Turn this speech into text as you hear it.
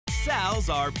Sal's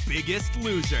our biggest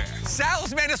loser.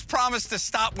 Sal's made us promise to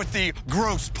stop with the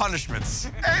gross punishments.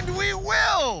 And we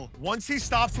will, once he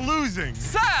stops losing.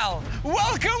 Sal,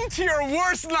 welcome to your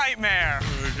worst nightmare.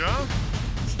 There we go.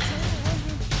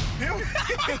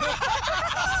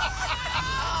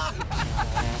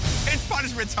 It's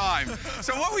punishment time.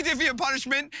 So what we did for your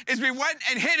punishment is we went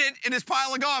and hid it in this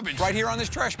pile of garbage. Right here on this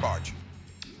trash barge.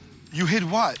 You hid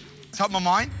what? Top of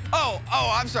mine? Oh,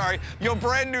 I'm sorry. Your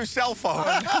brand new cell phone.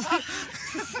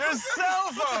 Your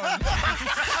cell phone.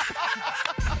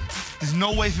 There's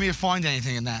no way for me to find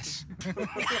anything in that.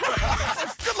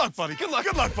 Good luck, buddy. Good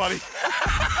luck, buddy.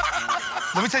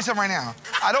 Let me tell you something right now.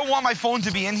 I don't want my phone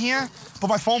to be in here, but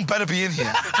my phone better be in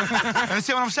here.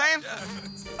 Understand what I'm saying?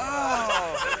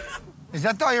 Oh. Is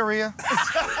that diarrhea?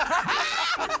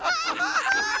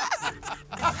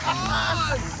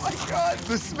 Oh, my God.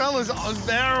 The smell is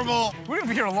unbearable. We're gonna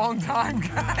be here a long time,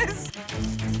 guys.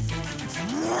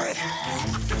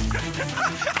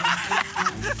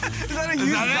 Is that a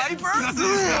used diaper? Is that a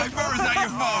used diaper or is that your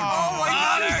phone? Oh, my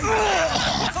God.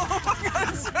 Oh, my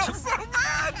God, it smells so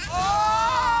bad.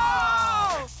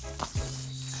 Oh!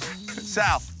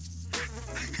 Sal,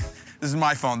 this is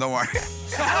my phone, don't worry.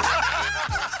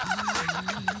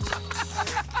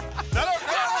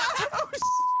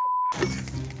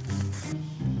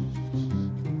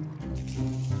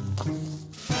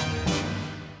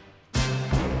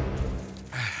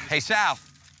 Hey, Sal.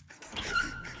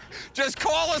 Just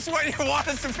call us when you want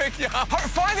us to pick you up.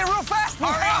 Find it real fast.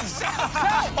 Hurry up,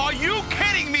 Sal. Are you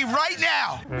kidding me right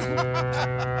now?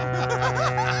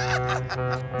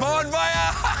 Bon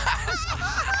voyage.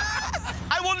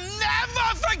 I will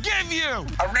never forgive you.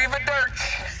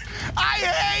 Arrivederci. I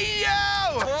hate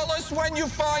you. Call us when you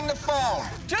find the phone.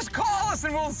 Just call us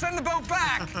and we'll send the boat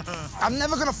back. I'm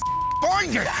never gonna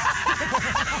find it.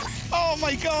 Oh,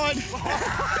 my God.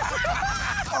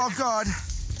 Oh, God.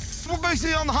 We're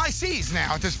basically on the high seas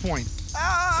now at this point.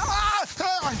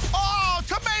 Oh,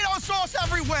 tomato sauce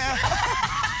everywhere.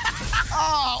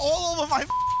 All over my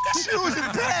shoes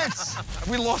and pants.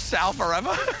 We lost Sal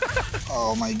forever.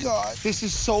 Oh, my God. This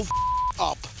is so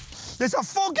up. There's a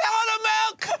full gallon of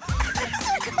milk.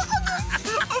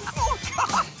 A full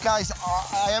gallon. Guys,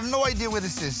 I have no idea where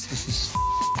this is. This is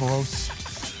gross.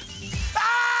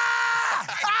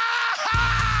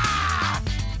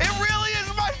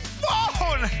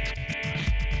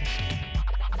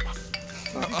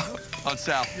 On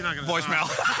Sal. Voicemail.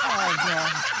 Oh,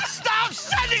 God. Stop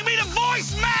sending me the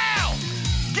voicemail!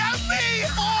 Get me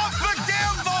off the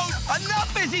damn boat!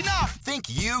 Enough is enough! Think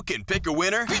you can pick a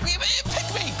winner? Pick me!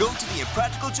 Go to the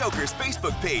Impractical Jokers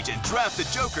Facebook page and draft the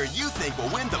joker you think will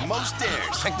win the most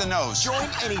dares. Pick the nose. Join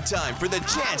anytime for the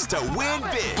chance to win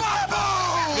big.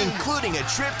 Bye-bye! Including a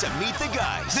trip to meet the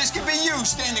guys. This could be you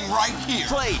standing right here.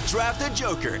 Play Draft a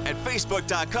Joker at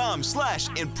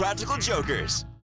facebook.com/ImpracticalJokers.